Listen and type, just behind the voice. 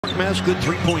Mass, good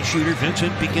three-point shooter.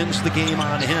 Vincent begins the game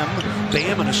on him.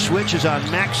 Bam, and a switch is on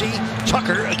Maxey.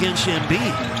 Tucker against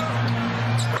Embiid.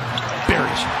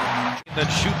 Buries. Then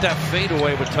shoot that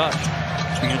fadeaway with touch.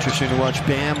 Be interesting to watch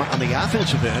Bam on the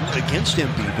offensive end against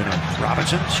Embiid tonight.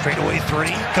 Robinson, straightaway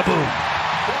three. Kaboom.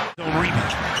 Don't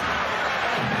rebound.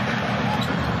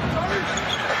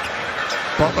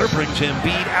 Butler brings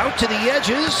Embiid out to the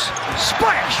edges.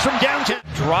 Splash from downtown.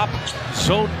 Drop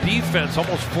zone defense,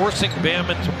 almost forcing Bam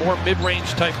into more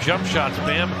mid-range type jump shots.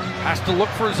 Bam has to look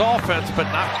for his offense, but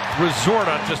not resort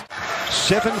on just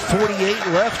 7:48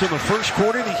 left in the first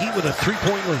quarter. The Heat with a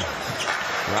three-point lead.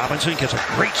 Robinson gets a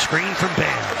great screen from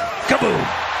Bam. Kaboom!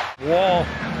 Wall,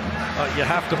 you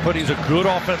have to put, he's a good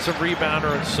offensive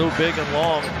rebounder and so big and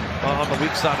long on the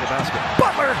weak side of the basket.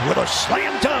 Butler with a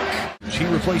slam dunk. He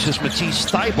replaces Matisse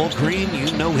Thybulle. Green, you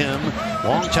know him.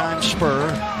 Longtime Spur,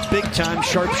 big-time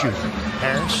sharpshooter.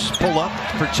 Harris, pull up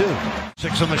for two.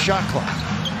 6 on the shot clock.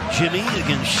 Jimmy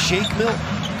against Shake Milton.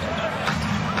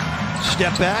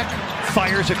 Step back,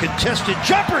 fires a contested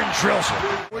jumper and drills it.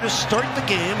 We're to start the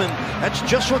game, and that's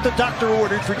just what the doctor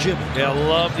ordered for Jimmy. Yeah, I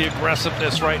love the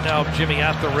aggressiveness right now of Jimmy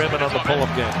at the rim and on the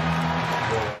pull-up game.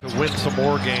 To win some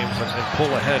more games and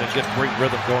pull ahead and get great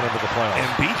rhythm going into the playoffs.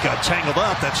 Embiid got tangled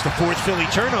up. That's the 4th Philly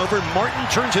turnover. Martin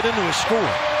turns it into a score.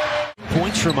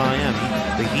 Points for Miami.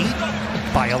 The Heat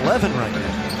by 11 right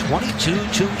now.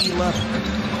 22-11.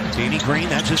 Danny Green,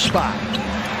 that's his spot.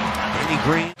 Danny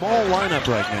Green, ball lineup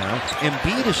right now.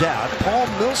 Embiid is out. Paul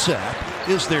Millsap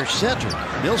is their center.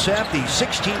 Millsap, the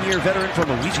 16-year veteran from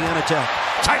Louisiana Tech.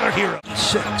 Tyler Hero,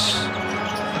 6.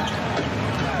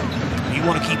 You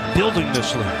want to keep building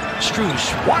this lead.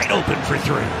 Strus wide open for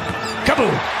 3.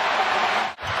 Kaboom!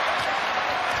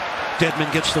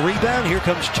 Dedmon gets the rebound. Here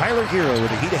comes Tyler Hero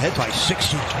with a Heat ahead by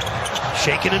 16.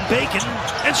 Shaking and baking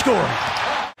and scoring.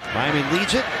 Miami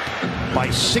leads it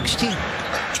by 16.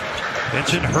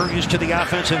 Vincent hurries to the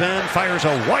offensive end, fires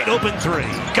a wide open 3.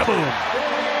 Kaboom!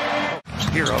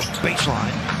 Hero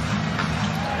baseline.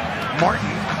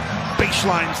 Martin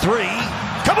baseline 3.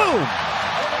 Kaboom!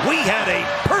 We had a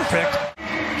perfect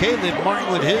Caleb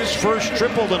Martin with his first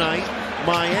triple tonight.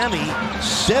 Miami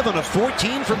 7 of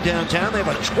 14 from downtown. They have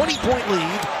a 20-point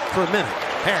lead for a minute.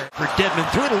 Harris for Dedmon,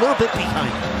 threw it a little bit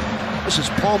behind. This is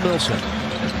Paul Millsap.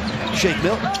 Shake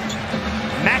Milton.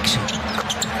 Maxey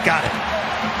got it.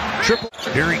 Triple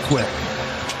very quick.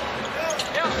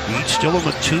 Heat still in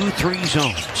the 2-3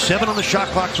 zone. 7 on the shot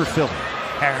clock for Philly.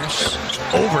 Harris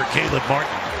over Caleb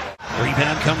Martin.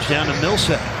 Rebound comes down to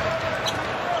Millsap.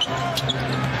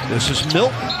 This is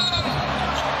Milton.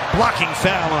 Blocking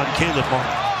foul on Caleb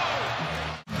Martin.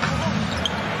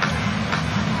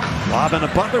 Lob and a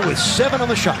Butler with 7 on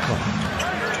the shot clock.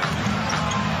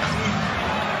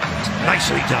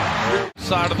 Nicely done.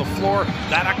 Side of the floor,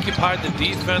 that occupied the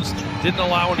defense, didn't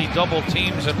allow any double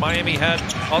teams, and Miami had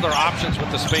other options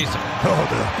with the spacing. Oh,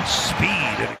 the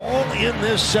speed. All in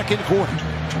this second quarter.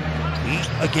 Heat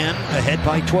again ahead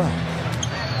by 12.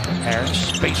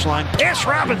 Harris, baseline pass,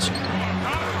 Robinson.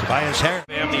 Tobias Harris.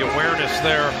 And the awareness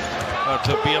there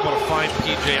to be able to find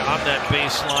PJ on that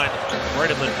baseline, right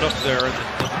in the nook there in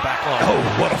the back line. Oh,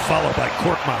 what a follow by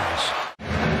Korkmaz.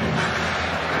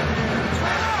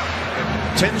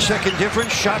 10-second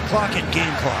difference, shot clock and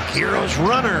game clock. Hero's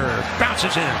runner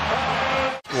bounces in.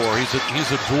 Or he's a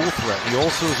dual threat. He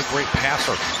also is a great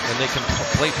passer, and they can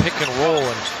play pick and roll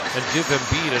and give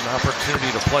Embiid an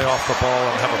opportunity to play off the ball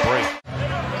and have a break.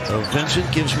 So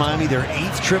Vincent gives Miami their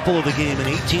 8th triple of the game in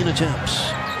 18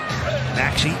 attempts.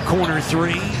 Maxey, corner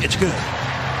 3, it's good.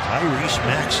 Tyrese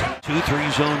Maxey,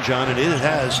 2-3 zone, John, and it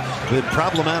has been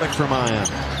problematic for Miami.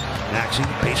 Maxey,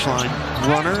 baseline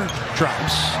runner,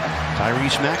 drops.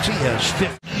 Tyrese Maxey has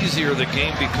 50. Easier the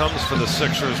game becomes for the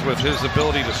Sixers with his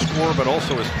ability to score, but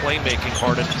also his playmaking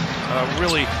hardened.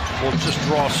 Really will just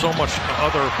draw so much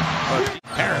other.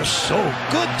 Harris, so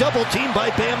good double team by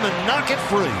Bam to knock it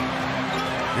free.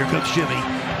 Here comes Jimmy,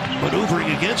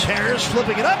 maneuvering against Harris,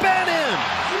 flipping it up and in.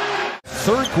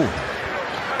 Third quarter.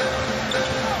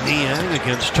 Niang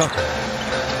against Tucker.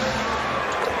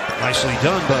 Nicely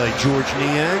done by George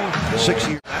Niang. 6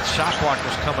 years. That shot clock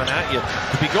was coming at you.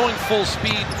 To be going full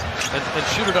speed and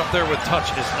shoot it up there with touch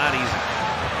is not easy.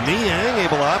 Niang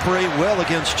able to operate well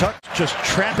against Tucker. Just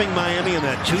trapping Miami in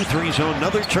that 2-3 zone.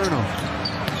 Another turnover.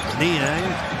 Niang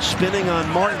spinning on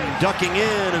Martin, ducking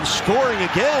in and scoring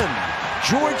again.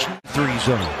 George 3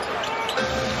 zone.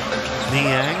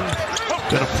 Niang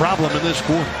got a problem in this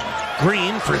quarter.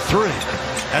 Green for 3.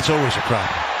 That's always a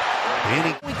problem.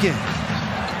 Danny again.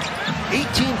 18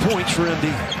 points for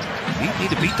Embiid. Heat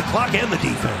need to beat the clock and the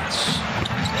defense.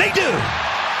 They do.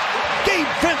 Gabe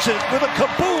Vincent with a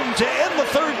kaboom to end the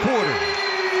third quarter.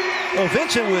 Oh,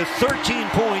 Vincent with 13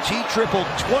 points. He tripled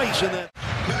twice in that.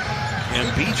 And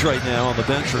Beach right now on the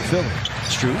bench for Philly.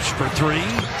 Strus for three.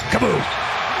 Kaboom!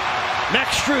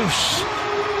 Max Strus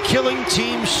killing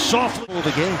teams softly of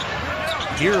the game.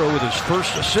 Hero with his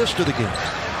first assist of the game.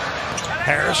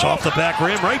 Harris off the back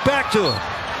rim, right back to him.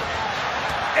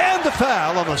 And the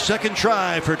foul on the second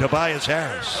try for Tobias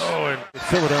Harris. Oh, and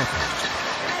Philadelphia.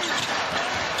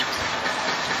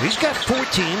 He's got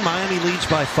 14. Miami leads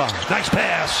by 5. Nice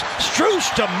pass. Strus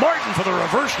to Martin for the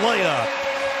reverse layup.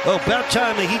 Oh, about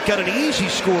time the Heat got an easy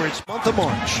score. It's month of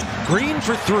March. Green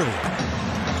for 3.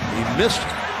 He missed it.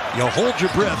 You hold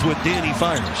your breath when Danny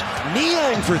fires.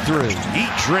 Niang for 3. He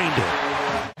drained it.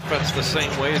 Defense the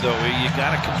same way, though. You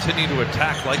got to continue to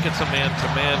attack like it's a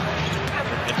man-to-man.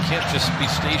 And can't just be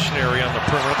stationary on the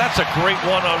perimeter. That's a great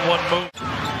one-on-one move.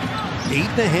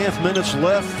 8.5 minutes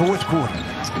left, fourth quarter.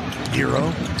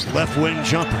 Hero, left wing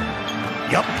jumper.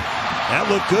 Yup, that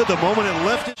looked good the moment it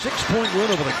left it. 6-point win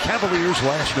over the Cavaliers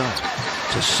last night.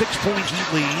 It's a 6-point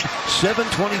Heat lead.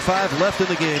 7:25 left in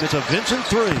the game. It's a Vincent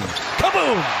 3.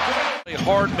 Kaboom! Play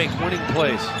hard, make winning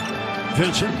plays.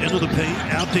 Vincent into the paint,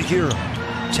 out to Hero.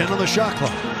 10 on the shot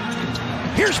clock.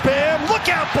 Here's Bam, look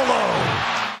out below!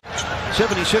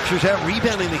 76ers out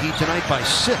rebounding the Heat tonight by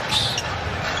 6.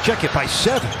 Check it by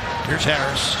 7. Here's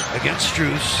Harris against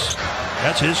Strus.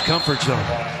 That's his comfort zone.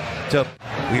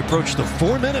 We approach the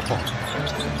 4-minute mark.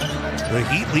 The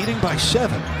Heat leading by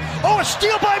 7. Oh, a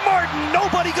steal by Martin!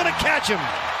 Nobody gonna catch him!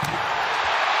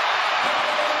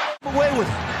 Away with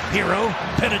it. Hero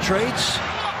penetrates.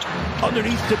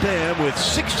 Underneath to Bam with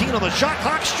 16 on the shot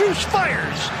clock. Strus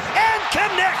fires and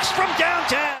connects from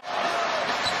downtown.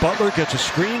 Butler gets a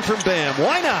screen from Bam.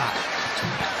 Why not?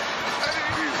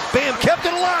 Bam kept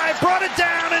it alive, brought it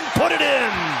down, and put it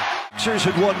in. Sixers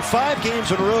had won 5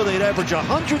 games in a row. They'd average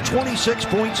 126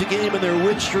 points a game in their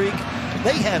win streak.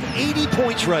 They have 80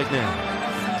 points right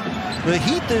now. The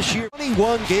Heat this year,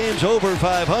 21 games over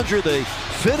 500. They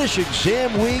finish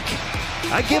exam week.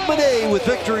 I give them an A with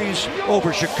victories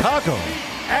over Chicago,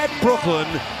 at Brooklyn,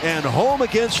 and home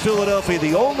against Philadelphia.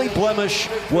 The only blemish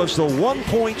was the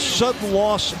 1-point sudden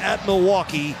loss at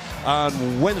Milwaukee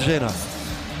on Wednesday night.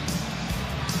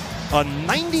 A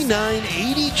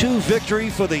 99-82 victory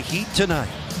for the Heat tonight.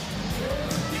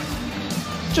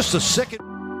 Just a second.